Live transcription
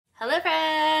Hello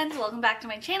friends, welcome back to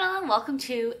my channel and welcome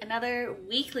to another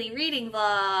weekly reading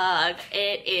vlog.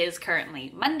 It is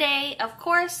currently Monday, of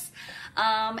course,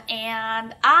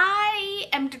 and I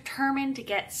am determined to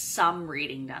get some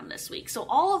reading done this week. So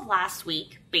all of last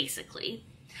week, basically,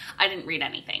 I didn't read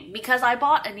anything because I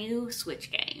bought a new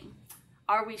Switch game.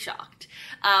 Are we shocked?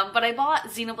 But I bought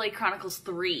Xenoblade Chronicles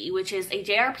 3, which is a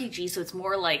JRPG, so it's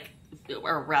more like,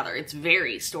 or rather, it's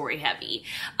very story heavy.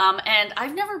 And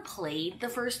I've never played the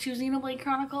first two Xenoblade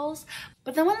Chronicles,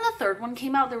 but then when the third one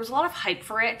came out, there was a lot of hype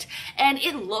for it, and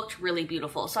it looked really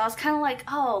beautiful. So I was kind of like,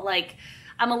 oh, like,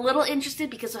 I'm a little interested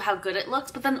because of how good it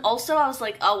looks, but then also I was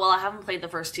like, oh, well, I haven't played the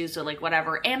first two, so like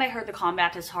whatever. And I heard the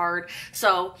combat is hard,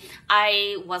 so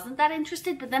I wasn't that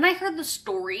interested. But then I heard the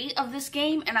story of this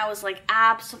game and I was like,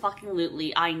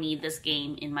 abso-fucking-lutely, I need this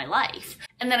game in my life.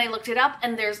 And then I looked it up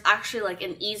and there's actually like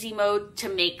an easy mode to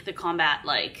make the combat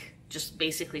like just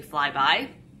basically fly by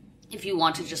if you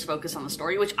want to just focus on the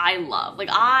story, which I love. Like,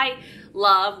 I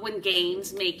love when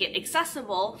games make it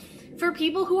accessible for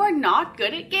people who are not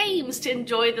good at games to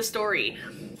enjoy the story.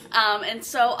 And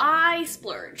so I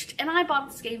splurged and I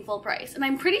bought this game full price. And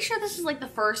I'm pretty sure this is like the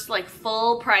first like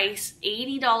full price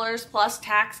 $80 plus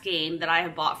tax game that I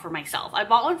have bought for myself. I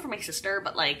bought one for my sister,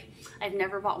 but like I've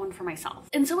never bought one for myself.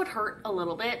 And so it hurt a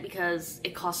little bit because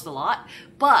it cost a lot,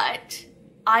 but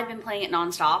I've been playing it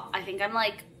nonstop. I think I'm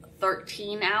like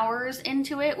 13 hours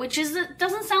into it, which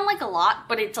doesn't sound like a lot,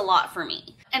 but it's a lot for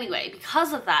me. Anyway,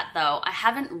 because of that though, I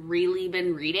haven't really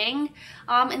been reading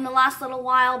in the last little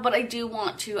while, but I do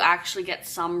want to actually get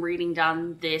some reading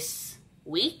done this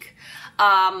week.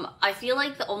 I feel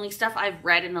like the only stuff I've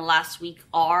read in the last week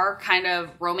are kind of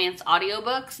romance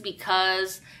audiobooks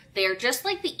because they're just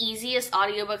like the easiest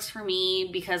audiobooks for me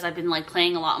because I've been like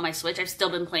playing a lot on my Switch. I've still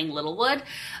been playing Littlewood.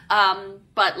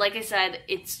 But like I said,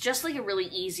 it's just like a really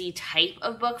easy type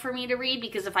of book for me to read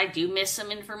because if I do miss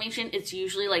some information, it's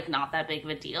usually like not that big of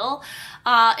a deal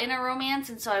in a romance.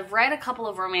 And so I've read a couple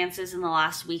of romances in the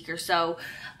last week or so.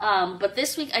 But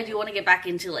this week I do want to get back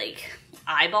into like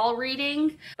eyeball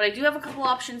reading. But I do have a couple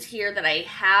options here that I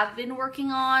have been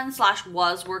working on /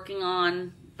 was working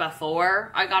on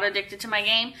before I got addicted to my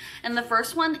game. And the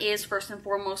first one is, first and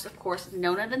foremost, of course,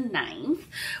 Nona the Ninth,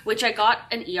 which I got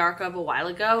an e-arc of a while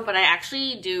ago, but I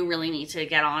actually do really need to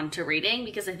get on to reading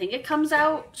because I think it comes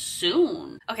out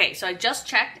soon. Okay, so I just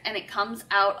checked and it comes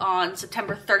out on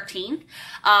September 13th,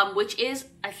 which is,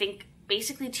 I think,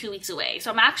 basically 2 weeks away.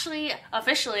 So I'm actually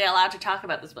officially allowed to talk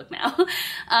about this book now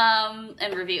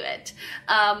and review it.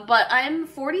 But I'm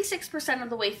 46% of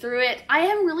the way through it. I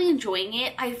am really enjoying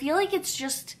it. I feel like it's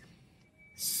just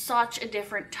such a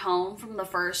different tone from the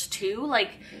first two. Like,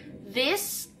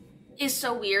 this is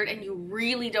so weird and you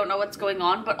really don't know what's going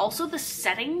on, but also the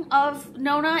setting of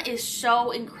Nona is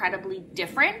so incredibly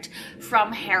different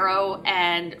from Harrow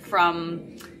and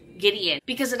from Gideon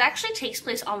because it actually takes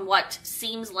place on what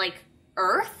seems like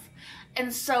Earth.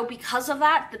 And so because of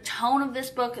that, the tone of this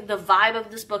book, the vibe of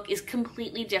this book is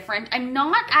completely different. I'm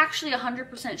not actually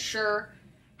 100% sure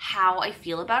how I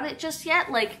feel about it just yet.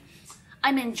 Like,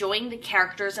 I'm enjoying the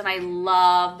characters and I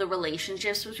love the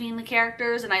relationships between the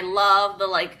characters and I love the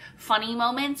like funny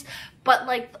moments, but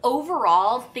like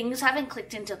overall things haven't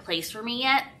clicked into place for me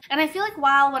yet. And I feel like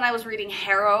when I was reading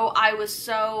Harrow, I was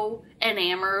so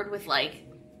enamored with like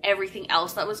everything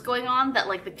else that was going on that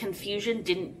like the confusion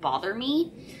didn't bother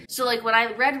me. So like when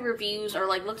I read reviews or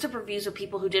like looked up reviews of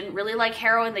people who didn't really like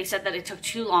Harrow and they said that it took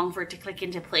too long for it to click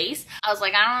into place, I was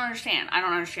like, I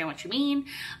don't understand what you mean.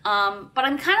 But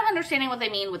I'm kind of understanding what they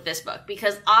mean with this book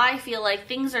because I feel like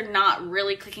things are not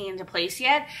really clicking into place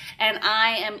yet and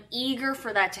I am eager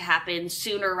for that to happen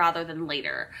sooner rather than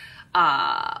later,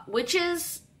 which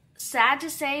is sad to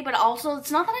say, but also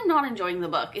it's not that I'm not enjoying the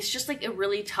book. It's just like a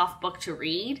really tough book to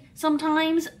read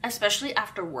sometimes, especially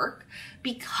after work,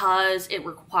 because it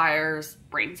requires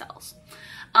brain cells.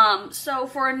 So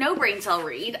for a no brain cell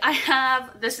read, I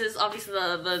have, this is obviously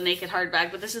the naked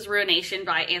hardback, but this is Ruination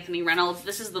by Anthony Reynolds.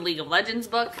 This is the League of Legends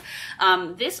book.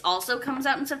 This also comes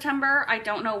out in September. I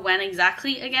don't know when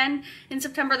exactly again in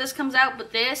September this comes out,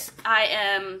 but this, I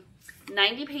am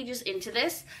 90 pages into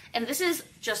this, and this is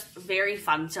just very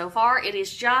fun so far. It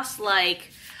is just like,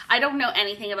 I don't know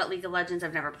anything about League of Legends.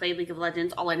 I've never played League of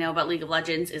Legends. All I know about League of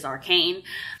Legends is Arcane,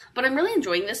 but I'm really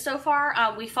enjoying this so far.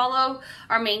 We follow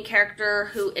our main character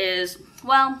who is,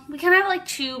 well, we kind of have like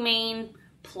two main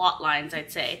plot lines,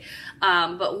 I'd say.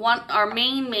 But our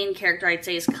main character, I'd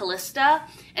say, is Callista,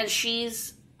 and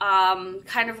she's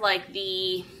kind of like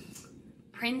the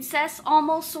princess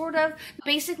almost, sort of.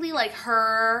 Basically, like,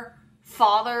 her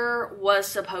father was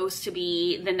supposed to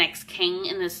be the next king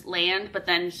in this land, but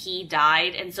then he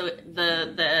died, and so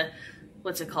the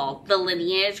what's it called? The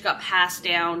lineage got passed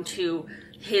down to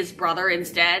his brother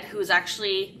instead, who's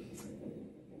actually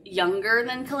younger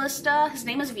than Callista. His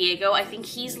name is Viego. I think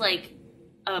he's like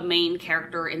a main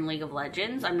character in League of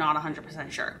Legends. I'm not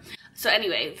 100% sure. So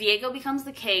anyway, Viego becomes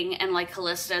the king, and like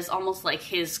Callista is almost like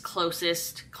his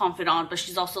closest confidant, but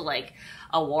she's also like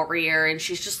a warrior, and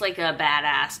she's just like a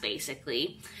badass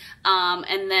basically.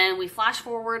 And then we flash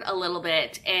forward a little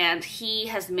bit, and he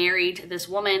has married this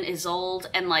woman, Isolde,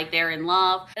 and like they're in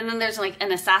love. And then there's like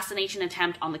an assassination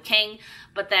attempt on the king,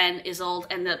 but then Isolde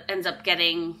ends up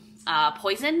getting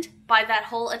poisoned by that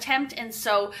whole attempt, and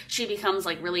so she becomes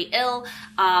like really ill,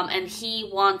 and he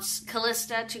wants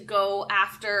Callista to go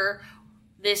after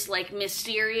this like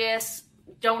mysterious,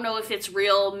 don't know if it's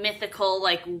real, mythical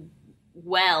like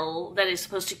well that is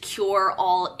supposed to cure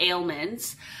all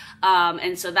ailments.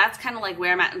 And so that's kind of like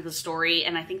where I'm at in the story,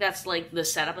 and I think that's like the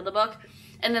setup of the book.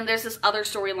 And then there's this other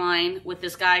storyline with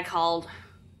this guy called,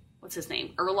 what's his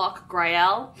name? Urlock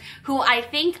Grael, who I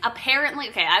think apparently,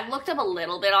 okay, I've looked up a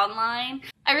little bit online.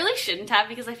 I really shouldn't have,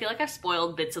 because I feel like I've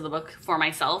spoiled bits of the book for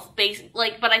myself.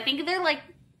 But I think they're like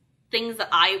things that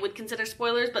I would consider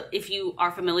spoilers, but if you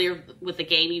are familiar with the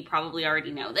game, you probably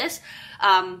already know this.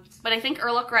 But I think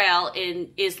Urlock Grael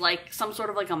is like some sort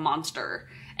of like a monster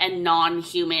and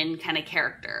non-human kind of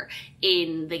character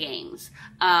in the games.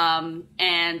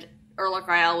 And Urlock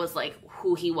Grael was like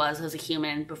who he was as a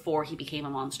human before he became a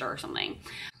monster or something.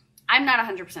 I'm not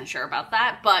 100% sure about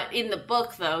that, but in the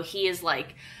book though, he is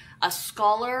like a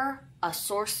scholar, a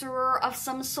sorcerer of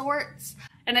some sorts.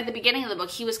 And at the beginning of the book,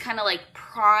 he was kind of like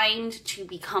primed to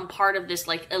become part of this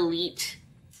like elite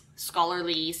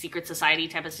scholarly secret society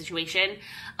type of situation.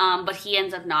 But he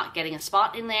ends up not getting a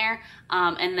spot in there.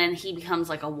 And then he becomes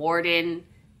like a warden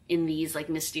in these like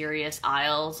mysterious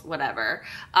isles, whatever.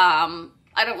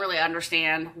 I don't really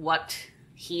understand what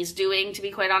he's doing, to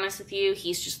be quite honest with you.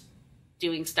 He's just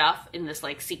doing stuff in this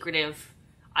like secretive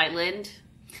island.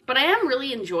 But I am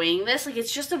really enjoying this. Like,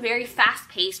 it's just a very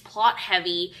fast-paced,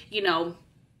 plot-heavy, you know,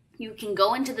 you can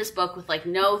go into this book with like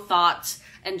no thoughts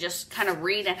and just kind of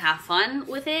read and have fun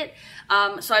with it.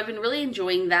 So I've been really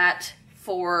enjoying that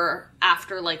for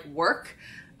after like work,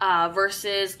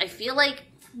 versus I feel like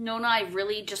Nona I've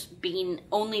really just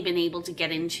only been able to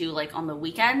get into like on the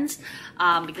weekends,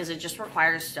 because it just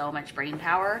requires so much brain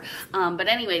power. But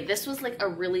anyway, this was like a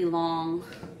really long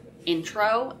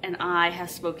intro, and I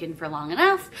have spoken for long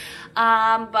enough.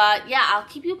 But yeah, I'll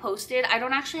keep you posted. I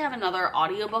don't actually have another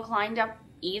audiobook lined up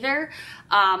either,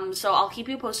 so I'll keep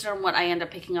you posted on what I end up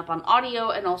picking up on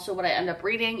audio, and also what I end up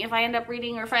reading, if I end up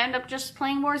reading, or if I end up just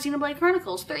playing more Xenoblade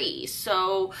Chronicles 3.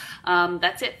 So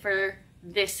that's it for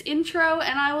this intro,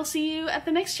 and I will see you at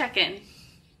the next check-in.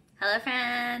 Hello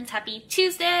friends, happy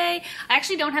Tuesday. I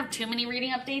actually don't have too many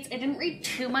reading updates. I didn't read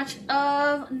too much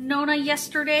of Nona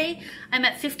yesterday. I'm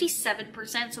at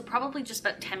 57%, so probably just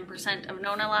about 10% of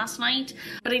Nona last night.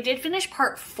 But I did finish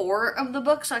part 4 of the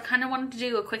book, so I kind of wanted to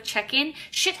do a quick check-in.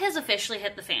 Shit has officially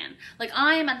hit the fan. Like,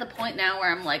 I am at the point now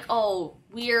where I'm like, oh,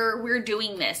 we're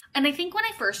doing this. And I think when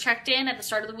I first checked in at the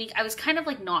start of the week, I was kind of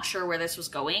like not sure where this was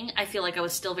going. I feel like I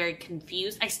was still very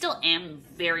confused. I still am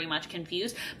very much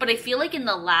confused, but I feel like in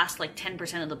the last like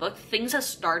 10% of the book, things have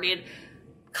started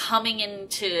coming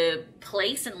into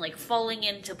place and like falling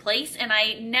into place. And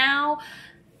I now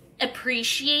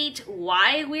appreciate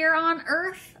why we're on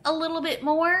Earth a little bit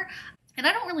more. And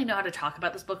I don't really know how to talk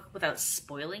about this book without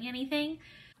spoiling anything.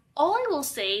 All I will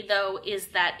say though is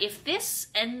that if this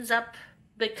ends up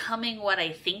becoming what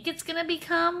I think it's gonna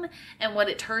become and what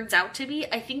it turns out to be,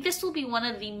 I think this will be one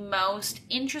of the most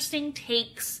interesting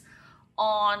takes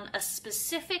on a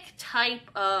specific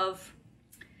type of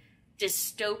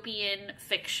dystopian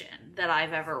fiction that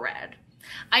I've ever read.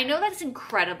 I know that's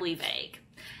incredibly vague,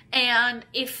 and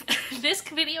if this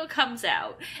video comes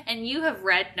out and you have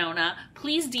read Nona,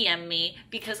 please DM me,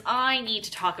 because I need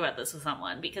to talk about this with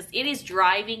someone, because it is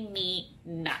driving me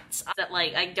nuts that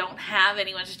like I don't have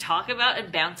anyone to talk about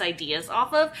and bounce ideas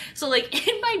off of. So like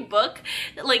in my book,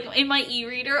 like in my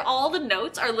e-reader, all the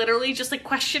notes are literally just like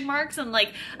question marks and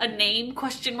like a name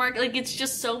question mark. Like, it's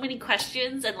just so many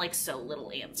questions and like so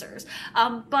little answers.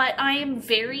 But I am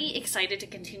very excited to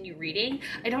continue reading.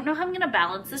 I don't know how I'm gonna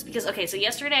balance this, because okay, so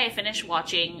yesterday I finished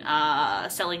watching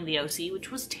Selling the OC,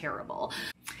 which was terrible.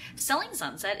 Selling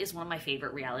Sunset is one of my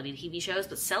favorite reality TV shows,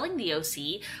 but Selling the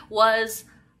OC was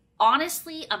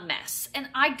honestly a mess, and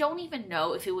I don't even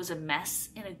know if it was a mess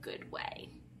in a good way.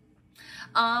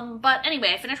 But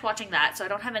anyway, I finished watching that, so I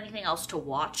don't have anything else to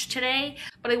watch today,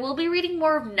 but I will be reading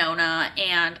more of Nona,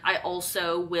 and I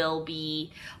also will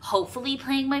be hopefully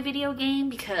playing my video game,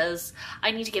 because I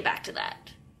need to get back to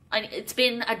that. it's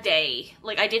been a day.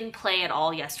 Like, I didn't play at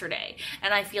all yesterday,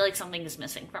 and I feel like something is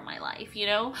missing from my life, you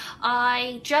know?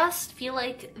 I just feel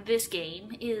like this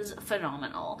game is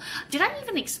phenomenal. Did I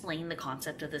even explain the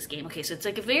concept of this game? Okay, so it's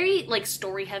like a very, like,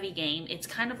 story-heavy game. It's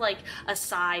kind of like a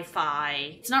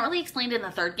sci-fi. It's not really explained in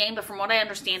the third game, but from what I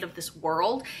understand of this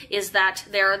world is that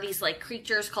there are these, like,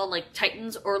 creatures called, like,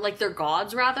 titans, or, like, they're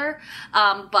gods, rather.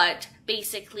 But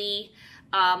basically,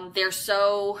 they're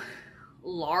so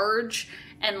large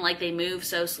and like they move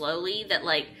so slowly that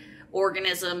like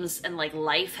organisms and like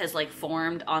life has like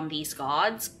formed on these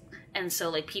gods, and so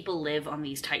like people live on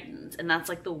these titans, and that's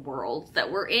like the world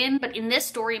that we're in. But in this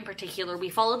story in particular, we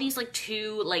follow these like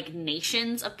two like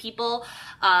nations of people,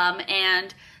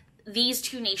 and these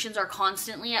two nations are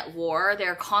constantly at war.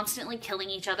 They're constantly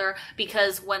killing each other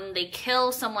because when they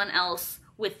kill someone else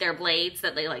with their blades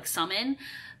that they like summon,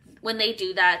 when they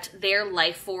do that, their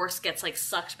life force gets like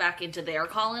sucked back into their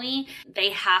colony. They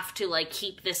have to like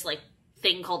keep this like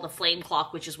thing called the flame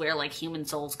clock, which is where like human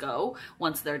souls go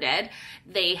once they're dead.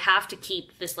 They have to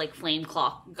keep this like flame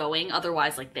clock going,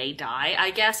 otherwise like they die, I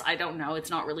guess. I don't know.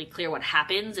 It's not really clear what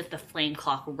happens if the flame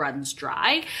clock runs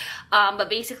dry. But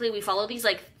basically we follow these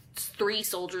like three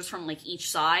soldiers from like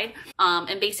each side,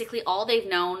 and basically all they've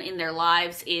known in their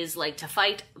lives is like to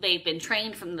fight. They've been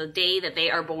trained from the day that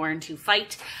they are born to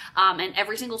fight, and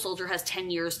every single soldier has 10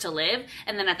 years to live,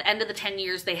 and then at the end of the 10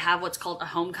 years they have what's called a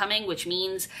homecoming, which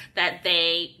means that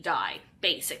they die,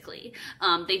 basically.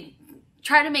 They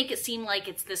try to make it seem like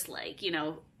it's this like, you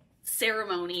know,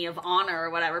 ceremony of honor or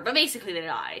whatever, but basically they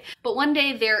die. But one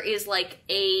day there is like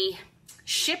a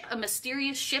ship, a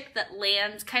mysterious ship that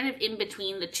lands kind of in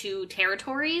between the two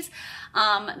territories,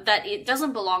 that it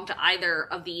doesn't belong to either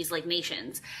of these like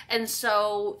nations. And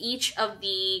so each of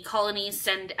the colonies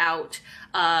send out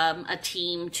a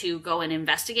team to go and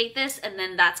investigate this, and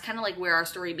then that's kind of like where our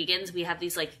story begins. We have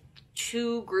these like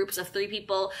two groups of three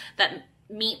people that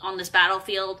meet on this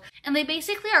battlefield, and they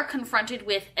basically are confronted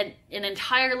with an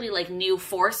entirely like new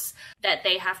force that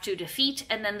they have to defeat.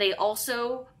 And then they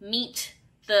also meet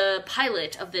the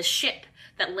pilot of this ship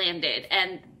that landed,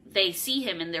 and they see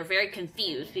him and they're very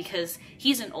confused because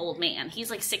he's an old man. He's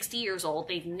like 60 years old.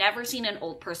 They've never seen an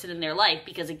old person in their life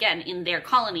because, again, in their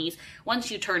colonies,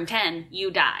 once you turn 10,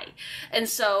 you die. And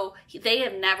so they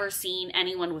have never seen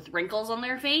anyone with wrinkles on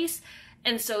their face.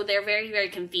 And so they're very, very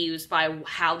confused by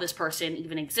how this person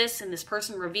even exists. And this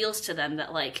person reveals to them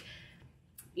that, like,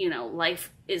 you know,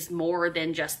 life is more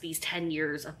than just these 10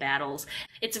 years of battles.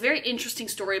 It's a very interesting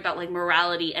story about like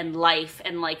morality and life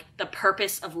and like the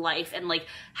purpose of life and like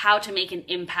how to make an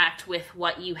impact with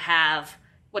what you have,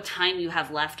 what time you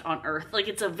have left on Earth. Like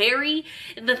it's a very,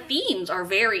 the themes are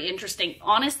very interesting.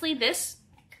 Honestly, this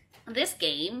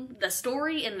game, the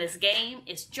story in this game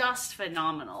is just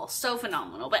phenomenal. So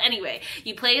phenomenal. But anyway,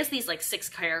 you play as these like 6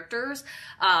 characters,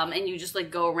 and you just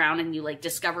like go around and you like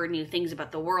discover new things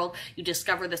about the world. You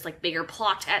discover this like bigger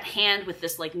plot at hand with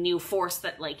this like new force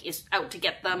that like is out to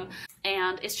get them.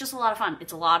 And it's just a lot of fun.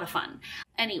 It's a lot of fun.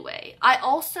 Anyway, I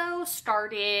also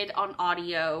started on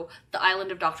audio The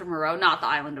Island of Dr. Moreau, not The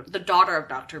Island of, The Daughter of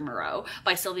Dr. Moreau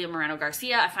by Silvia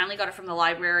Moreno-Garcia. I finally got it from the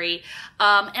library.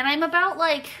 And I'm about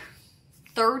like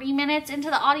 30 minutes into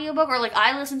the audiobook, or like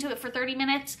I listened to it for 30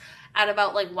 minutes at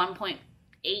about like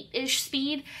 1.8-ish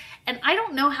speed, and I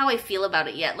don't know how I feel about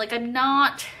it yet. Like I'm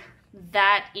not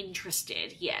that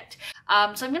interested yet.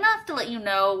 So I'm gonna have to let you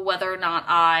know whether or not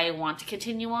I want to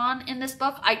continue on in this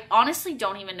book. I honestly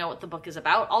don't even know what the book is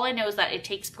about. All I know is that it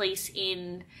takes place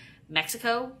in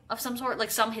Mexico of some sort,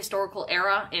 like some historical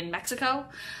era in Mexico.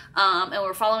 And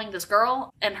we're following this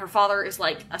girl, and her father is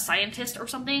like a scientist or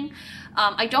something.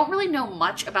 I don't really know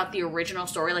much about the original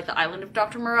story, like The Island of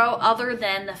Dr. Moreau, other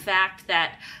than the fact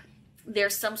that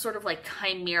there's some sort of like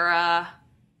chimera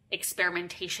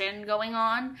experimentation going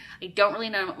on. I don't really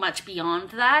know much beyond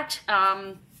that.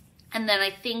 And then I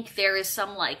think there is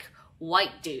some like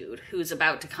white dude who's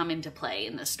about to come into play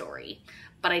in this story,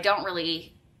 but I don't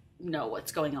really know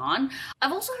what's going on.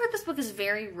 I've also heard this book is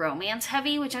very romance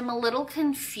heavy, which I'm a little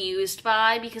confused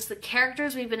by because the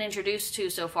characters we've been introduced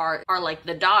to so far are like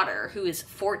the daughter, who is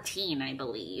 14, I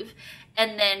believe,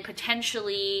 and then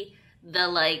potentially the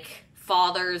like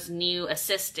father's new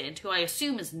assistant, who I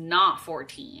assume is not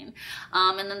 14.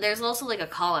 And then there's also like a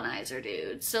colonizer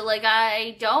dude. So like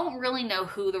I don't really know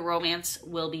who the romance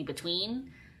will be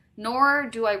between, nor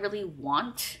do I really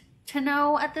want to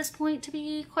know at this point, to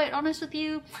be quite honest with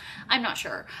you. I'm not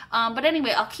sure. But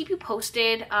anyway, I'll keep you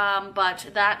posted. But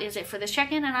that is it for this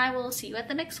check-in, and I will see you at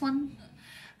the next one.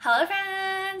 Hello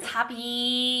friends!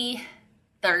 Happy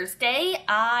Thursday.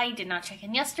 I did not check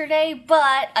in yesterday,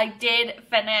 but I did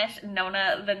finish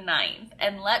Nona the Ninth.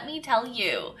 And let me tell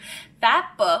you,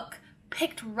 that book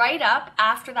picked right up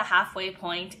after the halfway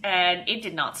point and it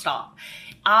did not stop.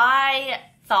 I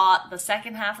thought the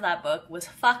second half of that book was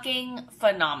fucking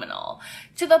phenomenal,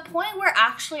 to the point where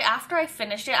actually after I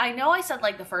finished it, I know I said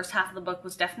like the first half of the book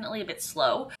was definitely a bit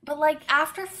slow, but like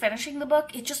after finishing the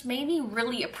book, it just made me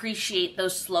really appreciate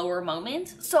those slower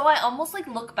moments. So I almost like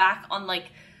look back on like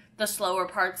the slower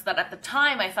parts that at the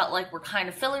time I felt like were kind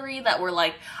of fillery, that were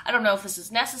like, I don't know if this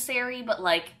is necessary, but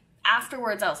like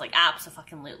afterwards I was like,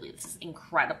 abso-fucking-lutely, this is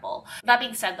incredible. That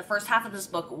being said, the first half of this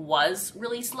book was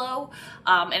really slow,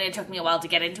 and it took me a while to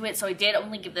get into it, so I did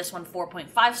only give this one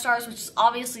 4.5 stars, which is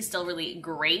obviously still really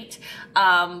great,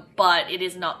 but it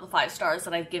is not the 5 stars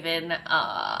that I've given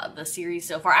the series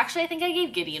so far. Actually, I think I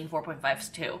gave Gideon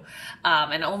 4.5s too,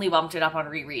 and only bumped it up on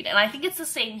reread. And I think it's the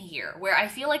same here, where I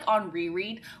feel like on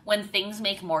reread, when things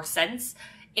make more sense,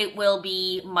 it will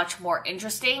be much more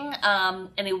interesting, and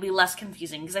it will be less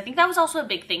confusing, because I think that was also a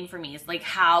big thing for me, is like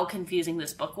how confusing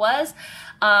this book was.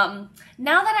 Now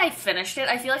that I finished it,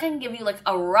 I feel like I can give you like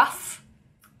a rough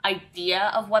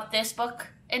idea of what this book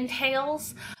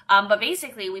entails, but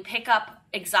basically we pick up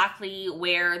exactly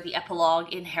where the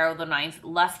epilogue in Harrow the Ninth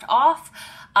left off.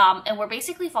 And we're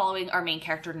basically following our main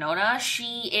character, Nona.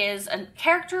 She is a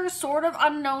character sort of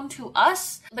unknown to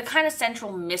us. The kind of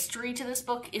central mystery to this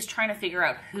book is trying to figure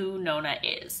out who Nona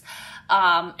is.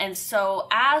 And so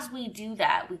as we do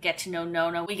that, we get to know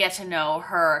Nona. We get to know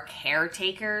her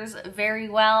caretakers very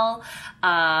well.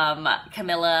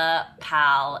 Camilla,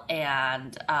 Pal,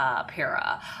 and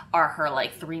Pyrrha are her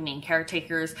like 3 main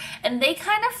caretakers. And they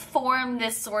kind of form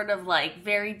this sort of like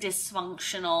very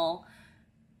dysfunctional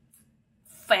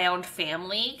found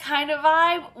family kind of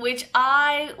vibe, which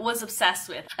I was obsessed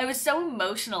with. I was so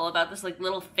emotional about this like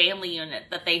little family unit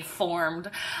that they formed,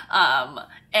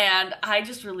 and I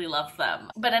just really loved them.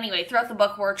 But anyway, throughout the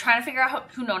book, we're trying to figure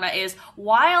out who Nona is,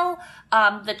 while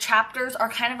the chapters are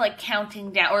kind of like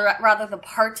counting down, or rather the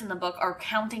parts in the book are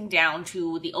counting down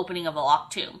to the opening of the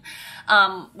Locked Tomb,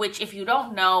 which, if you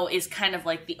don't know, is kind of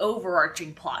like the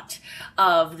overarching plot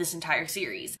of this entire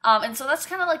series. And so that's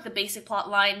kind of like the basic plot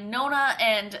line. Nona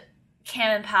and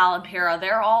Cam and Pal and Pyrrha,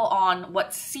 they're all on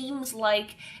what seems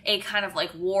like a kind of like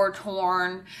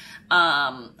war-torn,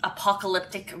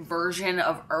 apocalyptic version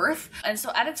of Earth. And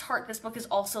so at its heart, this book is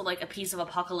also like a piece of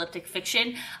apocalyptic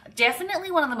fiction.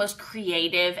 Definitely one of the most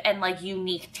creative and like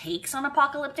unique takes on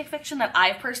apocalyptic fiction that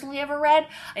I've personally ever read.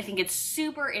 I think it's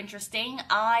super interesting.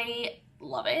 I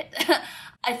love it.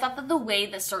 I thought that the way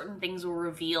that certain things were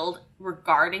revealed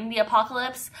regarding the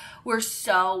apocalypse were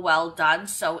so well done,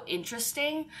 so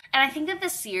interesting. And I think that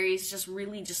this series just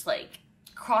really just like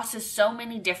crosses so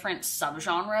many different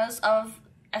subgenres of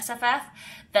SFF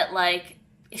that like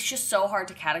it's just so hard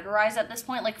to categorize at this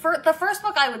point. Like for the first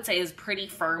book, I would say is pretty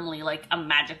firmly like a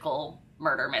magical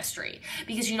murder mystery,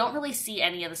 because you don't really see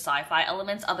any of the sci-fi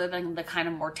elements other than the kind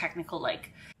of more technical,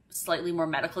 like slightly more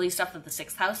medical-y stuff that the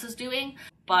Sixth House is doing.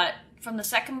 But from the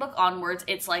second book onwards,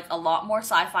 it's like a lot more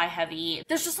sci-fi heavy.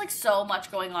 There's just like so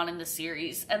much going on in the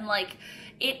series, and like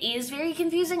it is very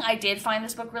confusing. I did find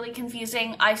this book really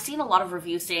confusing. I've seen a lot of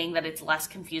reviews saying that it's less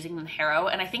confusing than Harrow,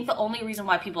 and I think the only reason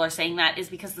why people are saying that is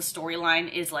because the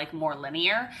storyline is like more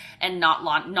linear and not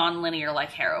non-linear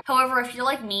like Harrow. However, if you're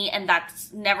like me and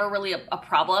that's never really a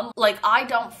problem, like I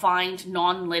don't find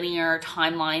non-linear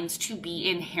timelines to be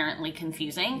inherently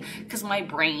confusing, because my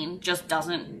brain just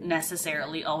doesn't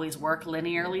necessarily always work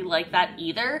linearly like that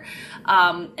either.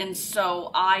 And so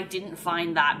I didn't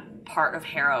find that part of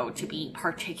Harrow to be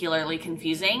particularly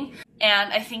confusing,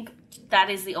 and I think that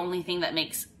is the only thing that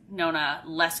makes Nona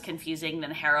less confusing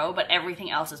than Harrow, but everything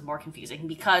else is more confusing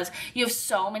because you have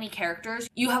so many characters.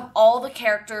 You have all the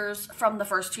characters from the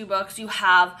first 2 books, you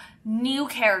have new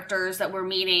characters that we're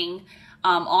meeting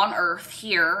on Earth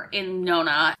here in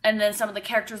Nona, and then some of the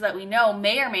characters that we know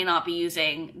may or may not be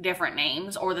using different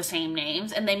names or the same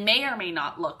names, and they may or may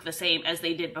not look the same as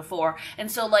they did before. And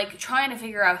so like trying to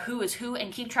figure out who is who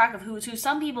and keep track of who is who,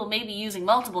 some people may be using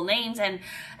multiple names, and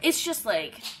it's just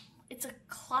like, it's a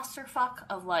clusterfuck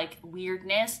of like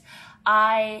weirdness.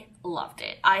 I loved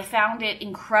it. I found it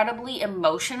incredibly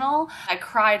emotional. I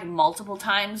cried multiple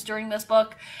times during this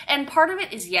book, and part of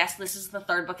it is, yes, this is the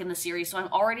 3rd book in the series, so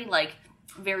I'm already like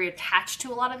very attached to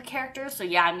a lot of the characters, so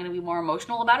yeah, I'm gonna be more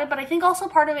emotional about it, but I think also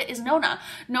part of it is Nona.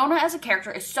 Nona as a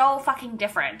character is so fucking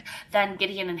different than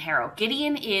Gideon and Harrow.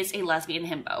 Gideon is a lesbian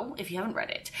himbo, if you haven't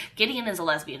read it. Gideon is a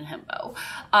lesbian himbo.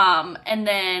 And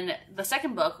then the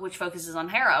 2nd book, which focuses on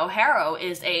Harrow, Harrow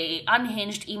is a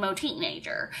unhinged emo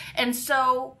teenager. And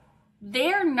so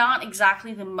they're not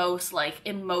exactly the most like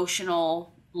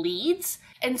emotional leads.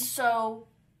 And so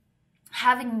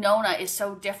having Nona is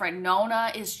so different.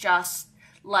 Nona is just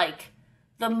like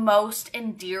the most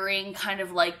endearing, kind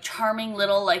of like charming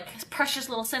little, like precious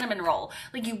little cinnamon roll.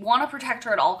 Like you want to protect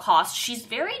her at all costs. She's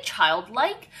very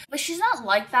childlike, but she's not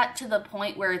like that to the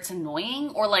point where it's annoying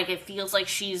or like it feels like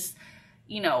she's,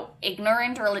 you know,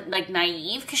 ignorant or like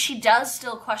naive, because she does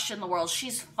still question the world.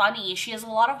 She's funny. She has a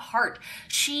lot of heart.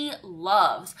 She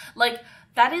loves, like,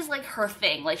 that is like her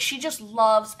thing. Like she just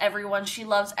loves everyone. She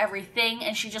loves everything,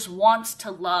 and she just wants to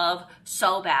love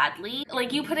so badly.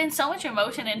 Like you put in so much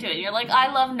emotion into it. You're like, I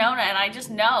love Nona, and I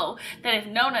just know that if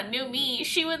Nona knew me,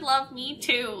 she would love me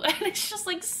too. And it's just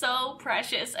like so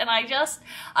precious. And I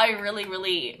really,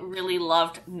 really, really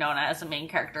loved Nona as a main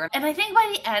character. And I think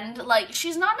by the end, like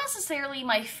she's not necessarily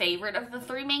my favorite of the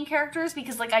three main characters,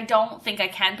 because like I don't think I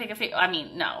can pick a favorite. I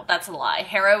mean, no, that's a lie.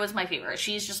 Harrow is my favorite.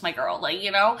 She's just my girl, like,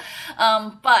 you know?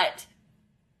 But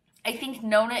I think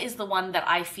Nona is the one that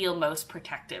I feel most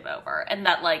protective over, and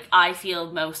that like I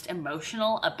feel most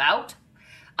emotional about.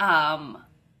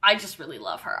 I just really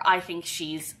love her. I think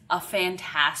she's a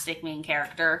fantastic main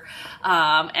character.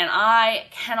 And I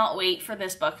cannot wait for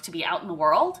this book to be out in the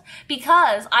world,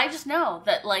 because I just know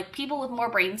that like people with more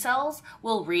brain cells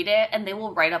will read it and they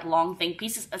will write up long think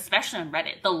pieces, especially on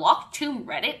Reddit. The Locked Tomb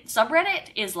Reddit subreddit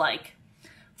is like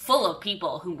full of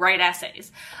people who write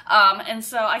essays. And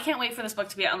so I can't wait for this book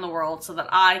to be out in the world so that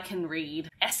I can read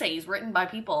essays written by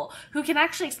people who can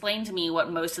actually explain to me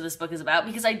what most of this book is about,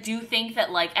 because I do think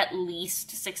that like at least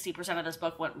 60% of this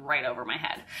book went right over my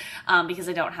head, because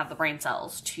I don't have the brain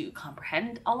cells to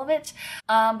comprehend all of it.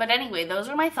 But anyway, those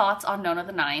are my thoughts on Nona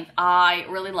the Ninth. I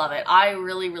really love it. I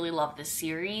really, really love this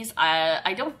series.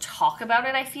 I don't talk about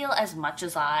it, I feel, as much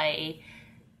as I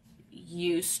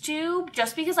used to,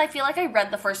 just because I feel like I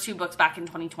read the first two books back in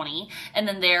 2020, and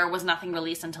then there was nothing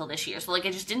released until this year, so like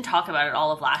I just didn't talk about it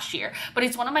all of last year. But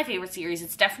it's one of my favorite series.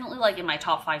 It's definitely like in my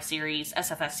top 5 series,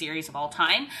 SFS series of all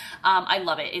time. I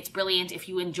love it. It's brilliant. If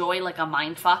you enjoy like a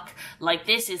mindfuck, like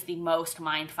this is the most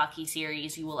mindfucky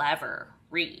series you will ever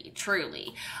read,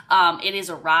 truly. It is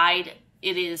a ride.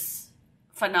 It is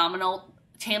phenomenal.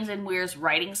 Tamsyn Muir's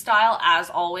writing style, as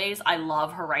always, I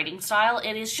love her writing style.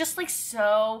 It is just like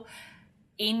so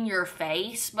in your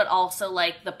face, but also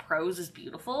like the prose is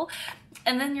beautiful.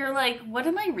 And then you're like, what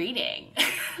am I reading?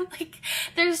 Like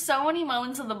there's so many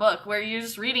moments in the book where you're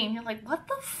just reading and you're like, what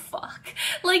the fuck?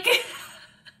 Like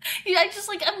I just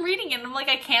like, I'm reading it and I'm like,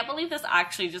 I can't believe this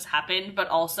actually just happened, but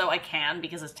also I can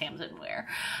because it's Tamsyn Muir.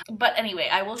 But anyway,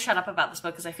 I will shut up about this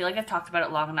book because I feel like I've talked about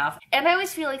it long enough. And I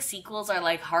always feel like sequels are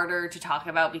like harder to talk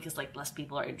about because like less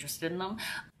people are interested in them.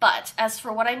 But as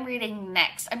for what I'm reading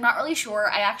next, I'm not really sure.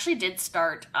 I actually did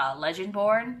start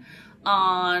Legendborn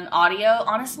on audio,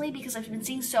 honestly, because I've been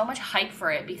seeing so much hype for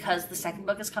it because the second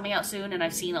book is coming out soon, and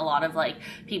I've seen a lot of like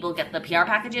people get the PR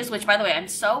packages, which by the way, I'm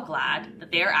so glad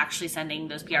that they're actually sending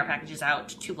those PR packages out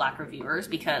to Black reviewers,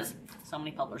 because so many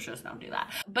publishers don't do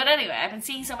that. But anyway, I've been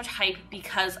seeing so much hype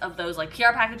because of those like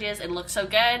PR packages. It looks so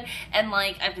good, and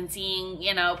like I've been seeing,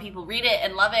 you know, people read it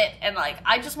and love it, and like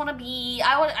I just want to be,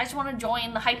 I just want to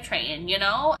join the hype train, you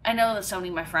know? I know that so many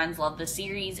of my friends love this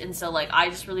series, and so like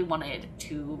I just really wanted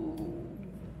to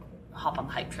hop on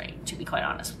the hype train, to be quite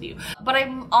honest with you. But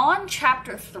I'm on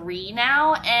chapter 3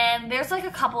 now, and there's like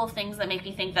a couple of things that make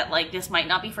me think that like this might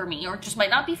not be for me, or just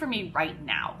might not be for me right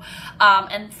now.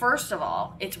 And first of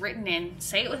all, it's written in,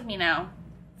 say it with me now,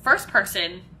 first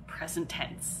person present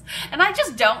tense. And I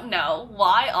just don't know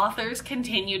why authors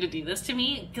continue to do this to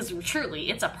me, because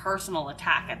truly it's a personal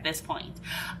attack at this point.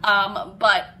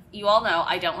 But you all know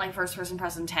I don't like first person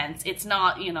present tense. It's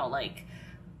not, you know, like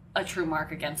a true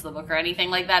mark against the book or anything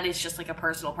like that. It's just like a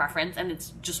personal preference, and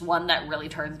it's just one that really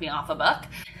turns me off a book.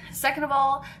 Second of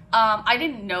all, I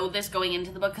didn't know this going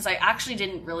into the book because I actually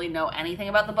didn't really know anything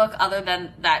about the book other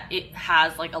than that it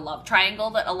has like a love triangle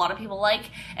that a lot of people like,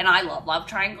 and I love love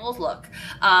triangles, look.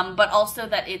 But also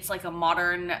that it's like a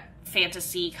modern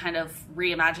fantasy kind of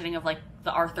reimagining of like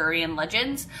the Arthurian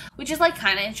legends, which is like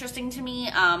kind of interesting to me.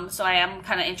 So I am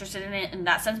kind of interested in it in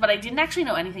that sense, but I didn't actually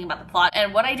know anything about the plot.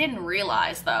 And what I didn't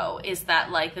realize though is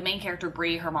that like the main character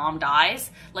Bree, her mom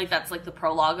dies. Like that's like the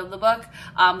prologue of the book.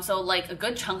 So like a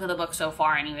good chunk of the book so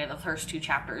far anyway, the first 2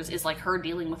 chapters, is like her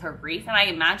dealing with her grief, and I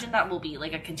imagine that will be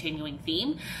like a continuing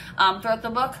theme throughout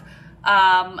the book.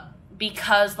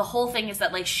 Because the whole thing is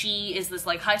that like she is this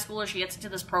like high schooler, she gets into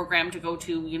this program to go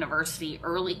to university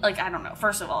early. Like, I don't know.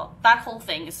 First of all, that whole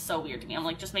thing is so weird to me. I'm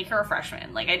like, just make her a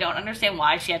freshman. Like, I don't understand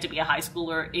why she had to be a high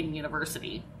schooler in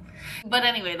university. But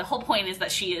anyway, the whole point is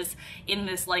that she is in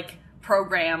this like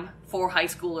program for high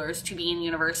schoolers to be in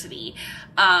university,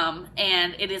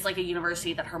 and it is like a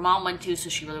university that her mom went to, so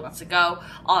she really wants to go,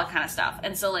 all that kind of stuff.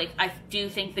 And so like I do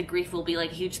think the grief will be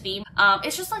like a huge theme.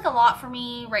 It's just like a lot for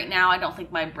me right now. I don't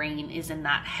think my brain is in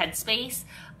that headspace,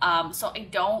 so I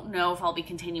don't know if I'll be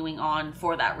continuing on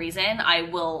for that reason. I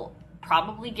will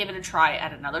probably give it a try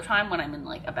at another time when I'm in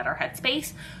like a better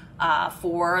headspace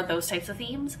for those types of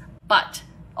themes. But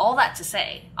all that to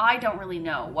say, I don't really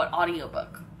know what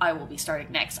audiobook I will be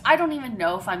starting next. I don't even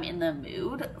know if I'm in the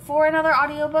mood for another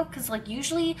audiobook, because like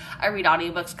usually I read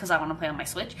audiobooks because I want to play on my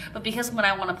Switch, but because when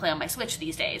I want to play on my Switch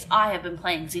these days, I have been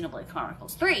playing Xenoblade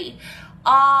Chronicles 3,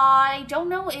 I don't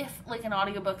know if like an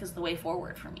audiobook is the way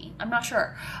forward for me. I'm not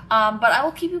sure. But I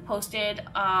will keep you posted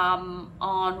on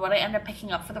what I end up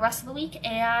picking up for the rest of the week,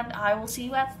 and I will see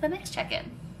you at the next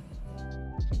check-in.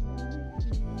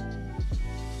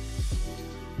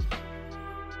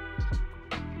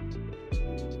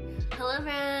 Hello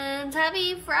friends,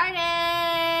 happy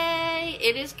Friday!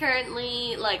 It is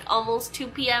currently like almost 2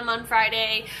 p.m. on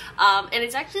Friday, and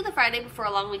it's actually the Friday before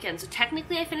a long weekend, so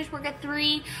technically I finished work at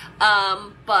 3,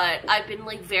 but I've been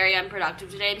like very unproductive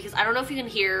today because I don't know if you can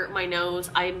hear my nose.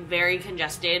 I'm very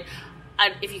congested.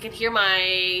 If you can hear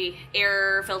my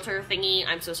air filter thingy,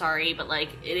 I'm so sorry, but like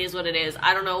it is what it is.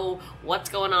 I don't know what's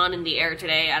going on in the air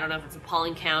today. I don't know if it's a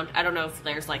pollen count. I don't know if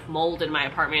there's like mold in my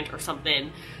apartment or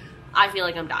something. I feel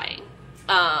like I'm dying.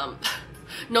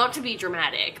 Not to be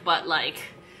dramatic, but like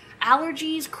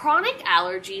allergies, chronic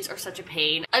allergies are such a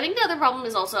pain. I think the other problem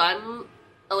is also I'm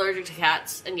allergic to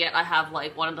cats, and yet I have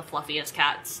like one of the fluffiest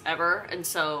cats ever, and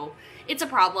so it's a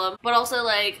problem. But also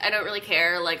like I don't really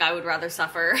care, like I would rather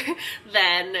suffer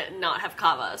than not have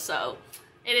kava, so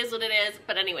it is what it is.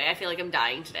 But anyway, I feel like I'm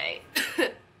dying today.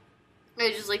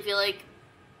 I just like feel like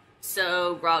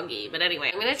so groggy. But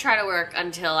anyway, I'm gonna try to work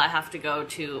until I have to go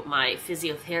to my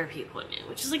physiotherapy appointment,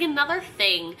 which is like another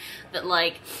thing that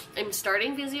like I'm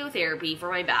starting physiotherapy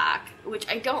for my back, which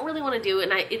I don't really want to do,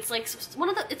 and it's like one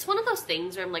of those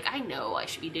things where I'm like, I know I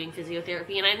should be doing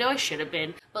physiotherapy and I know I should have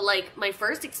been, but like my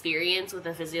first experience with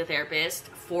a physiotherapist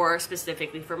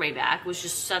specifically for my back was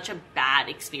just such a bad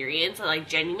experience, and I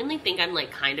genuinely think I'm like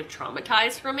kind of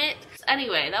traumatized from it.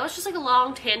 Anyway, that was just like a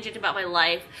long tangent about my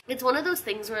life. It's one of those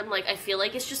things where I'm like, I feel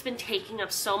like it's just been taking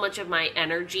up so much of my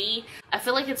energy. I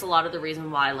feel like it's a lot of the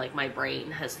reason why like my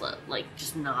brain has like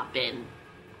just not been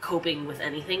coping with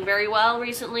anything very well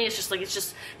recently. It's just like,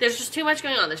 there's just too much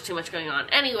going on. There's too much going on.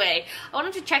 Anyway, I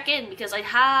wanted to check in because I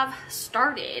have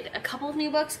started a couple of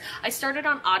new books. I started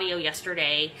on audio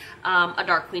yesterday, A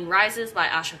Dark Queen Rises by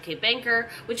Asha K. Banker,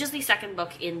 which is the second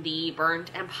book in the Burnt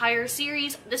Empire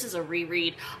series. This is a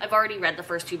reread. I've already read the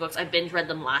first 2 books. I binge read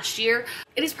them last year.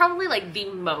 It is probably like the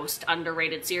most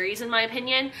underrated series in my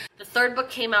opinion. The 3rd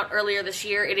book came out earlier this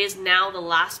year. It is now the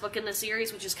last book in the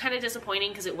series, which is kind of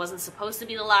disappointing because it wasn't supposed to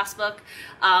be the last book.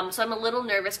 So I'm a little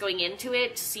nervous going into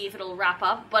it to see if it'll wrap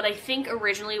up, but I think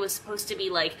originally it was supposed to be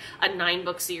like a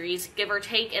 9-book series, give or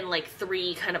take, and like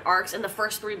 3 kind of arcs, and the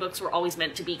first 3 books were always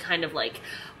meant to be kind of like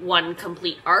one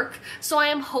complete arc. So I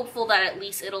am hopeful that at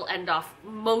least it'll end off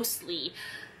mostly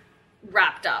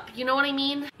wrapped up, you know what I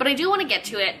mean? But I do want to get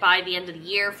to it by the end of the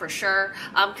year for sure,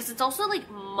 because it's also like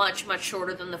much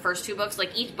shorter than the first 2 books.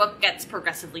 Like each book gets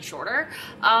progressively shorter,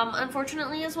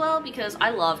 unfortunately as well, because I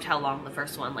loved how long the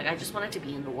first one, like I just wanted to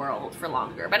be in the world for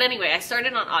longer. But anyway, I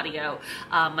started on audio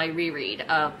my reread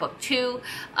of book 2,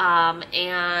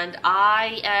 and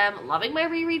I am loving my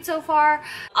reread so far.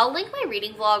 I'll link my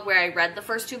reading vlog where I read the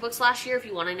first 2 books last year if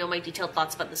you want to know my detailed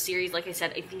thoughts about the series. Like I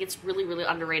said, I think it's really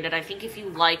underrated. I think if you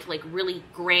like really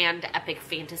grand epic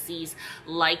fantasies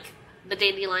like the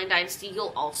Dandelion Dynasty,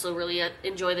 you'll also really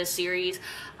enjoy this series.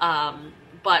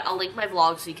 But I'll link my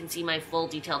vlog so you can see my full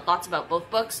detailed thoughts about both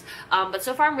books. But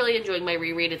so far I'm really enjoying my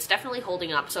reread. It's definitely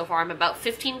holding up so far. I'm about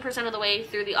 15% of the way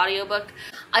through the audiobook.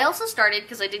 I also started,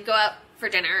 because I did go out for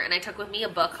dinner and I took with me a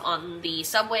book on the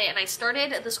subway, and I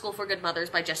started The School for Good Mothers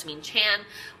by Jessamine Chan,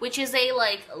 which is a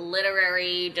like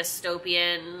literary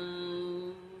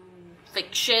dystopian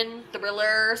fiction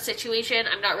thriller situation.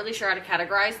 I'm not really sure how to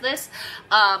categorize this,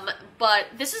 but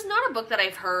this is not a book that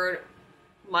I've heard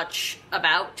much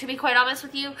about, to be quite honest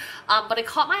with you, but it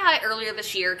caught my eye earlier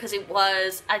this year because it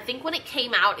was, I think when it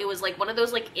came out, it was like one of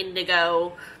those like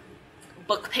Indigo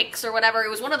book picks or whatever. It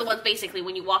was one of the ones basically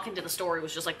when you walk into the store it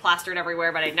was just like plastered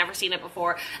everywhere, but I'd never seen it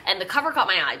before, and the cover caught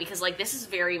my eye because like this is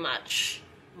very much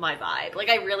my vibe. Like,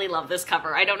 I really love this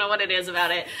cover. I don't know what it is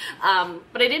about it,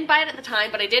 but I didn't buy it at the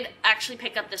time, but I did actually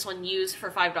pick up this one used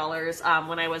for $5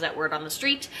 when I was at Word on the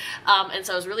Street, and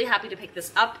so I was really happy to pick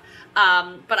this up.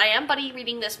 But I am buddy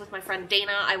reading this with my friend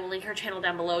Dana. I will link her channel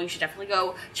down below. You should definitely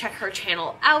go check her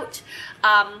channel out.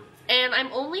 And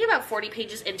I'm only about 40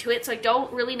 pages into it, so I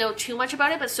don't really know too much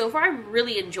about it, but so far I'm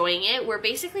really enjoying it. We're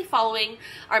basically following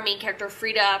our main character,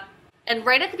 Frida, and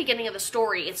right at the beginning of the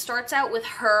story, it starts out with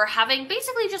her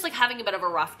basically just like having a bit of a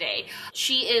rough day.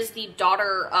 She is the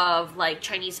daughter of like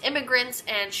Chinese immigrants,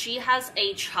 and she has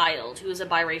a child who is a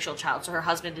biracial child, so her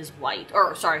husband is white,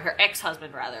 or sorry, her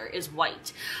ex-husband rather, is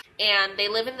white. And they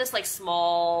live in this like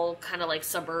small kind of like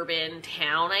suburban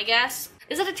town, I guess.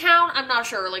 Is it a town? I'm not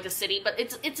sure, like a city, but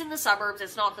it's in the suburbs,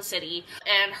 it's not the city.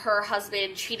 And her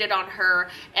husband cheated on her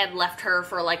and left her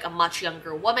for like a much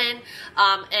younger woman.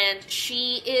 And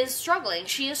she is struggling.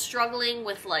 She is struggling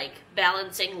with like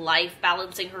balancing life,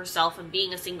 balancing herself and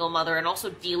being a single mother, and also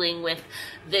dealing with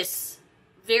this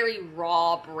very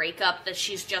raw breakup that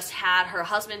she's just had. Her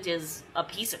husband is a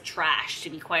piece of trash, to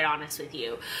be quite honest with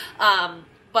you.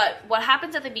 But what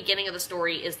happens at the beginning of the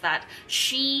story is that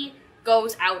she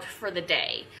goes out for the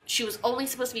day. She was only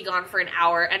supposed to be gone for an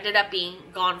hour, ended up being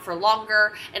gone for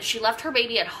longer, and she left her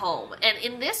baby at home. And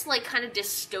in this like kind of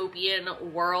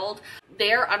dystopian world,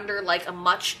 they're under like a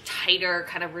much tighter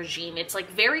kind of regime. It's like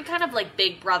very kind of like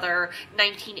Big Brother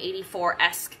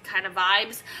 1984-esque kind of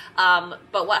vibes.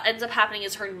 But what ends up happening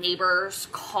is her neighbors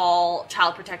call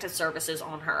Child Protective Services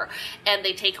on her, and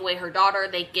they take away her daughter.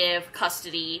 They give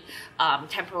custody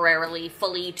temporarily,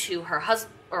 fully to her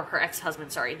husband, or her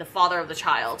ex-husband, sorry, the father of the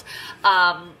child.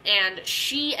 And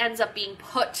she ends up being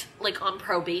put like on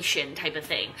probation type of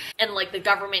thing. And like the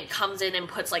government comes in and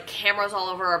puts like cameras all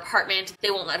over her apartment.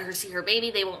 They won't let her see her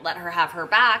baby. They won't let her have her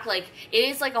back. Like, it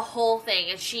is like a whole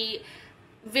thing. And she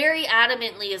very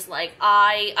adamantly is like,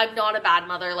 I'm not a bad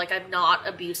mother. Like, I'm not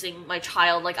abusing my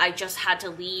child. Like, I just had to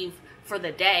leave for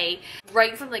the day.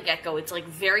 Right from the get-go, it's like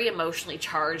very emotionally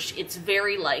charged. It's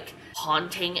very like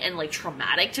haunting and like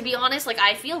traumatic, to be honest. Like,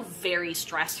 I feel very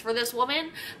stressed for this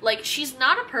woman. Like, she's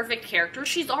not a perfect character.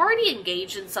 She's already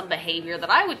engaged in some behavior that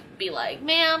I would be like,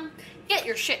 ma'am, get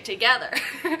your shit together.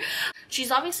 She's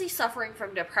obviously suffering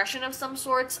from depression of some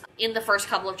sorts. In the first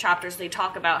couple of chapters, they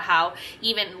talk about how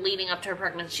even leading up to her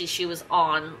pregnancy, she was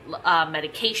on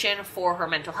medication for her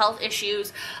mental health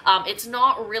issues. It's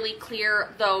not really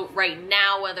clear, though, right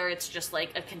now, whether it's just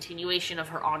like a continuation of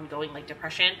her ongoing like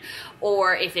depression,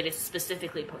 or if it is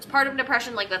specifically postpartum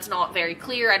depression. Like, that's not very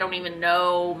clear. I don't even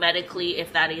know medically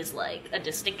if that is like a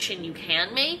distinction you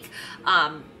can make.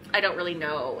 I don't really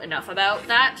know enough about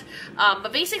that.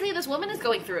 But basically this woman is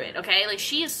going through it, okay? Like,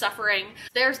 she is suffering.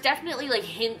 There's definitely like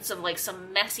hints of like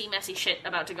some messy shit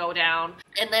about to go down.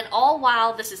 And then all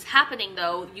while this is happening,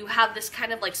 though, you have this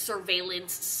kind of like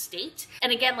surveillance state.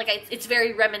 And again, like, it's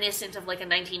very reminiscent of like a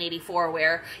 1984,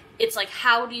 where it's like,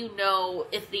 how do you know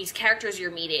if these characters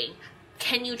you're meeting,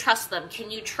 can you trust them?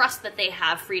 Can you trust that they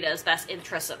have Frida's best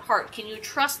interests at heart? Can you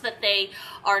trust that they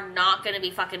are not going to be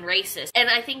fucking racist? And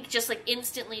I think just like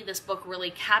instantly this book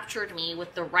really captured me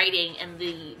with the writing and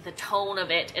the tone of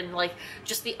it, and like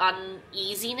just the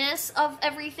uneasiness of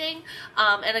everything.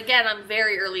 And again, I'm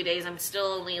very early days. I'm still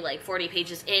only like 40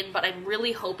 pages in, but I'm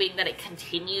really hoping that it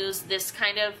continues this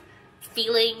kind of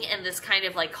feeling and this kind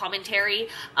of like commentary.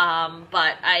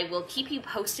 But I will keep you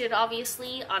posted,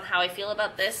 obviously, on how I feel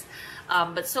about this.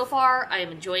 But so far, I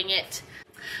am enjoying it.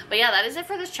 But yeah, that is it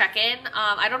for this check-in.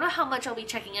 I don't know how much I'll be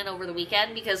checking in over the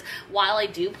weekend, because while I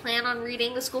do plan on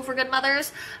reading The School for Good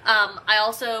Mothers, I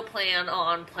also plan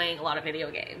on playing a lot of video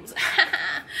games.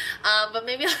 But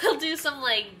maybe I'll do some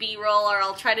like B-roll, or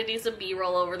I'll try to do some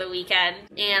B-roll over the weekend.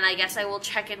 And I guess I will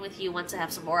check in with you once I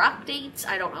have some more updates.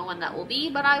 I don't know when that will be,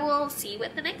 but I will see you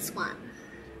at the next one.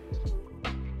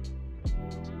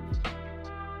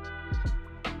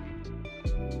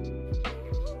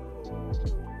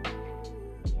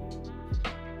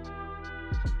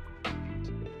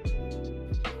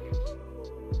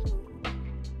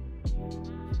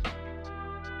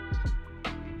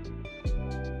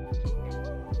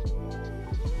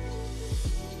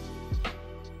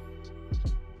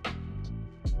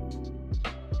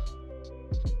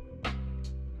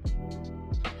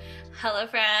 Hello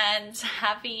friends,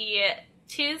 happy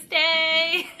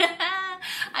Tuesday.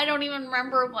 I don't even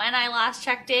remember when I last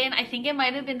checked in. I think it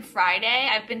might have been Friday.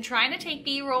 I've been trying to take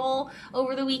B-roll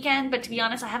over the weekend, but to be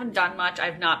honest, I haven't done much.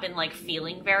 I've not been like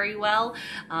feeling very well.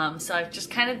 So I've just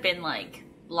kind of been like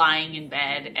lying in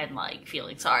bed and like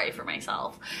feeling sorry for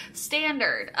myself.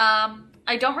 Standard.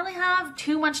 I don't really have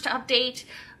too much to update.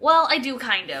 Well, I do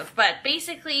kind of, but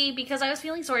basically because I was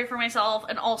feeling sorry for myself,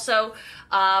 and also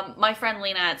my friend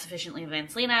Lena at Sufficiently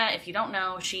Advanced Lena, if you don't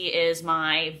know, she is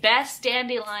my best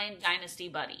Dandelion Dynasty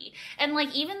buddy. And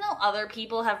like, even though other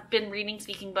people have been reading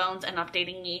Speaking Bones and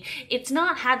updating me, it's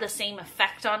not had the same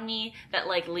effect on me that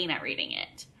like Lena reading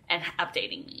it and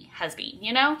updating me has been,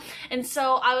 you know? And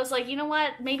so I was like, you know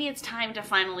what? Maybe it's time to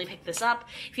finally pick this up.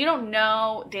 If you don't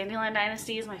know, Dandelion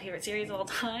Dynasty is my favorite series of all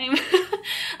time.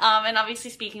 And obviously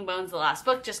Speaking Bones, the last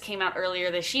book, just came out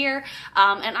earlier this year.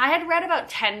 And I had read about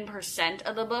 10%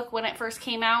 of the book when it first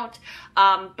came out.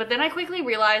 But then I quickly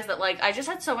realized that like, I just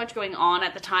had so much going on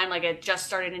at the time. Like I just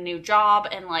started a new job,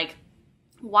 and like,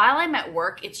 while I'm at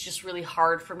work, it's just really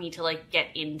hard for me to like get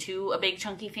into a big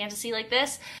chunky fantasy like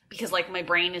this, because like my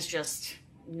brain is just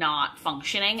not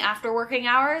functioning after working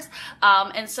hours.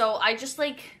 And so I just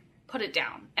like put it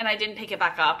down and I didn't pick it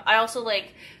back up. I also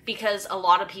like, because a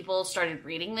lot of people started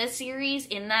reading this series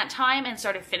in that time and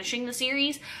started finishing the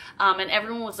series, and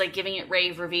everyone was like giving it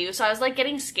rave reviews. So I was like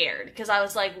getting scared, because I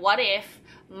was like, what if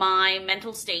my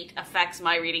mental state affects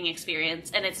my reading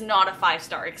experience and it's not a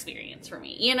 5-star experience for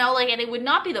me, you know, like, and it would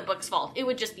not be the book's fault, it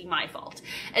would just be my fault.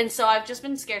 And so I've just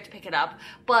been scared to pick it up.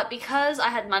 But because I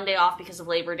had Monday off because of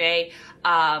Labor Day,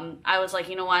 I was like,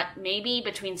 you know what, maybe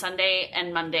between Sunday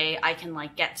and Monday I can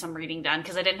like get some reading done,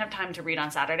 because I didn't have time to read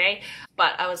on Saturday.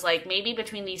 But I was like, maybe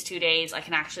between these 2 days I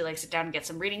can actually like sit down and get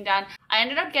some reading done. I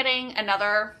ended up getting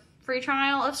another free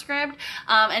trial of Scribd,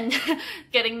 and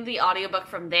getting the audiobook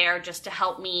from there just to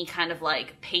help me kind of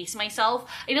like pace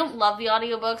myself. I don't love the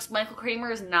audiobooks. Michael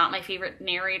Kramer is not my favorite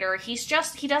narrator. He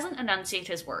doesn't enunciate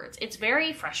his words. It's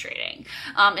very frustrating.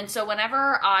 And so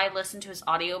whenever I listen to his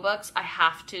audiobooks, I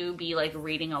have to be like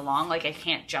reading along. Like I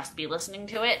can't just be listening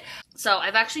to it. So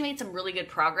I've actually made some really good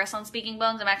progress on Speaking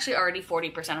Bones. I'm actually already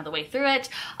 40% of the way through it,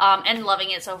 and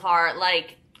loving it so far.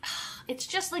 Like, it's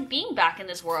just like being back in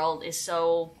this world is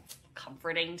so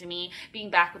comforting to me. Being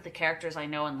back with the characters I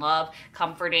know and love,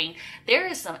 comforting. There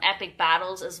is some epic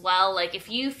battles as well. Like if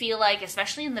you feel like,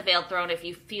 especially in the Veiled Throne, if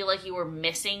you feel like you were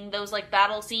missing those like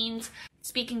battle scenes,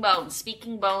 Speaking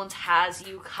Bones has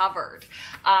you covered.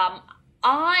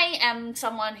 I am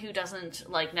someone who doesn't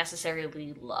like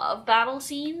necessarily love battle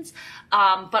scenes,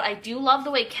 but I do love the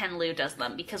way Ken Liu does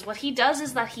them, because what he does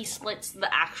is that he splits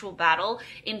the actual battle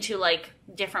into like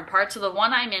different parts. So the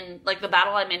one I'm in, like the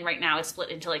battle I'm in right now, is split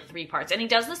into like 3 parts, and he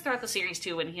does this throughout the series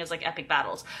too when he has like epic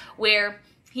battles, where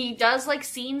he does like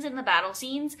scenes in the battle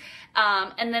scenes,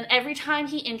 and then every time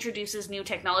he introduces new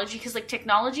technology, because like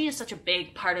technology is such a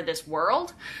big part of this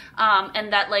world,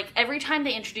 and that like every time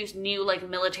they introduce new like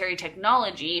military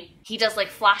technology, he does like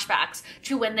flashbacks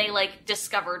to when they like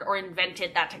discovered or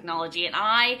invented that technology. And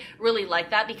I really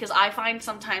like that, because I find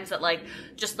sometimes that like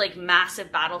just like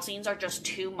massive battle scenes are just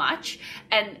too much,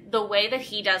 and the way that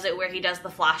he does it, where he does the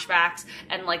flashbacks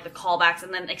and like the callbacks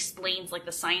and then explains like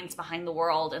the science behind the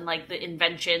world and like the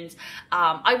invention,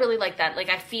 I really like that.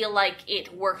 Like I feel like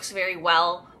it works very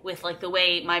well with like the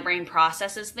way my brain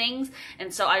processes things,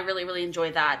 and so I really, really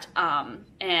enjoy that.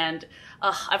 And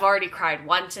I've already cried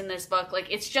once in this book.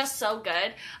 Like it's just so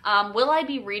good. Will I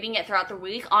be reading it throughout the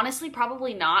week? Honestly,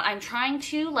 probably not. I'm trying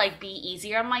to like be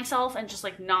easier on myself and just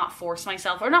like not force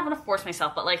myself, or not gonna force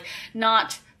myself, but like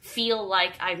not feel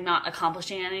like I'm not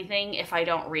accomplishing anything if I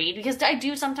don't read, because I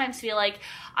do sometimes feel like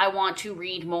I want to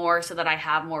read more so that I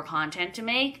have more content to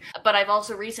make. But I've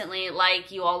also recently,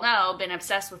 like you all know, been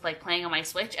obsessed with like playing on my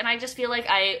Switch, and I just feel like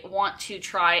I want to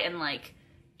try and like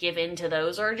give in to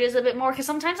those urges a bit more, because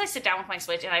sometimes I sit down with my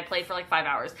Switch and I play for like 5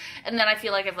 hours, and then I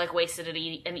feel like I've like wasted an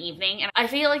evening. And I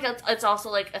feel like it's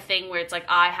also like a thing where it's like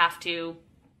I have to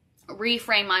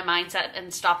reframe my mindset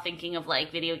and stop thinking of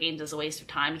like video games as a waste of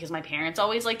time, because my parents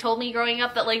always like told me growing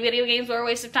up that like video games were a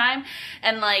waste of time,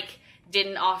 and like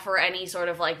didn't offer any sort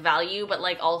of like value. But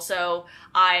like also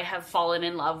I have fallen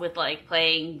in love with like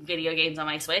playing video games on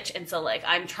my Switch, and so like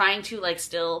I'm trying to like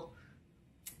still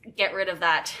get rid of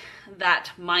that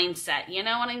mindset, you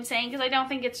know what I'm saying? Because I don't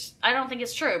think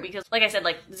it's true, because like I said,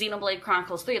 like Xenoblade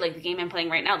Chronicles 3, like the game I'm playing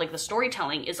right now, like the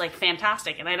storytelling is like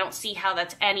fantastic, and I don't see how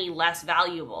that's any less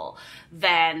valuable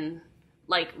than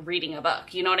like reading a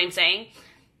book, you know what I'm saying?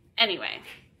 Anyway,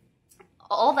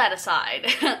 all that aside,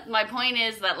 my point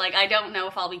is that like I don't know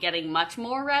if I'll be getting much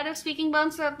more read of Speaking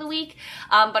Bones throughout the week,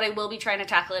 but I will be trying to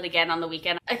tackle it again on the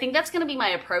weekend. I think that's going to be my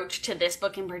approach to this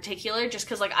book in particular, just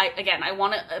because like I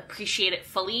want to appreciate it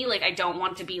fully. Like I don't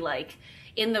want to be like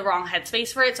in the wrong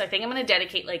headspace for it, so I think I'm going to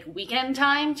dedicate like weekend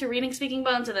time to reading Speaking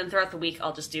Bones, and then throughout the week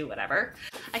I'll just do whatever.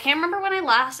 I can't remember when I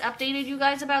last updated you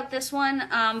guys about this one,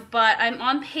 but I'm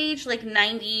on page like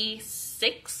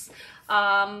 96.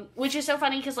 which is so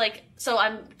funny because like, so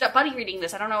I'm buddy reading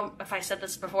this. I don't know if I said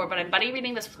this before, but I'm buddy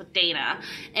reading this with Dana,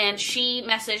 and she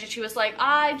messaged and she was like,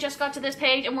 I just got to this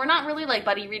page, and we're not really like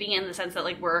buddy reading in the sense that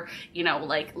like we're, you know,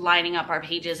 like lining up our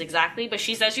pages exactly, but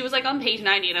she said she was like on page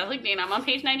 90, and I was like, Dana, I'm on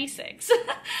page 96.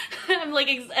 I'm like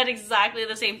at exactly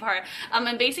the same part.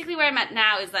 And basically where I'm at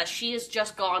now is that she has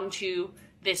just gone to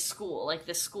this school, like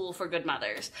this school for good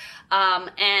mothers.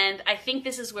 And I think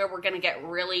this is where we're gonna get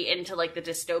really into like the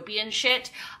dystopian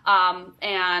shit.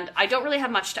 And I don't really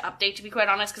have much to update, to be quite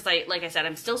honest, because like I said,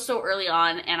 I'm still so early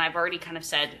on, and I've already kind of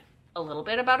said a little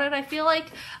bit about it, I feel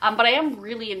like. But I am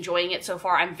really enjoying it so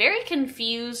far. I'm very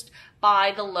confused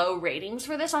by the low ratings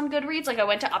for this on Goodreads. Like, I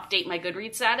went to update my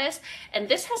Goodreads status, and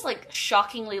this has like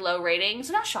shockingly low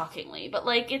ratings. Not shockingly, but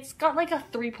like it's got like a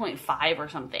 3.5 or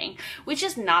something, which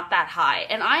is not that high.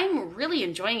 And I'm really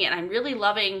enjoying it. I'm really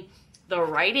loving the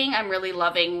writing. I'm really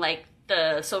loving like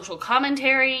the social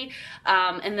commentary.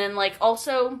 And then like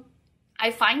also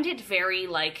I find it very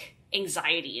like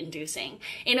anxiety inducing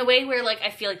in a way where like I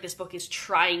feel like this book is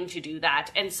trying to do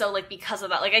that, and so like because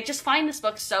of that, like I just find this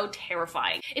book so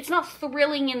terrifying. It's not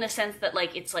thrilling in the sense that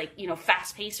like it's like, you know,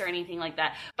 fast paced or anything like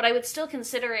that, but I would still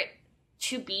consider it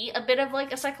to be a bit of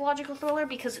like a psychological thriller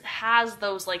because it has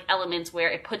those like elements where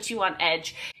it puts you on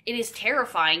edge. It is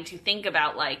terrifying to think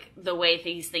about like the way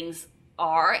these things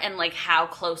are and like how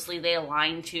closely they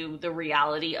align to the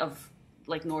reality of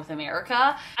like North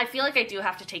America. I feel like I do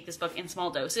have to take this book in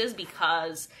small doses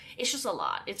because it's just a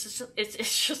lot. It's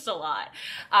just a lot.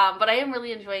 But I am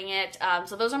really enjoying it.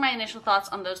 So those are my initial thoughts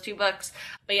on those two books.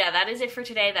 But yeah, that is it for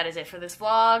today. That is it for this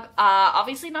vlog.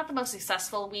 Obviously not the most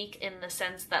successful week in the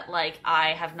sense that like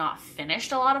I have not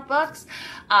finished a lot of books.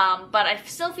 But I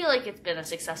still feel like it's been a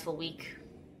successful week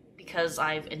because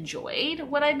I've enjoyed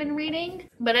what I've been reading.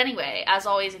 But anyway, as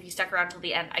always, if you stuck around till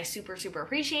the end, I super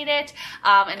appreciate it.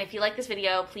 And if you like this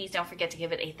video, please don't forget to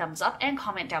give it a thumbs up and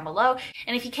comment down below.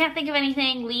 And if you can't think of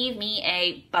anything, leave me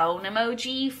a bone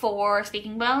emoji for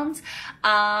speaking bones.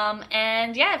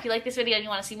 And yeah, if you like this video and you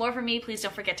want to see more from me, please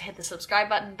don't forget to hit the subscribe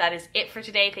button. That is it for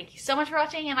today. Thank you so much for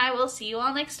watching, and I will see you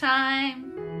all next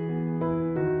time.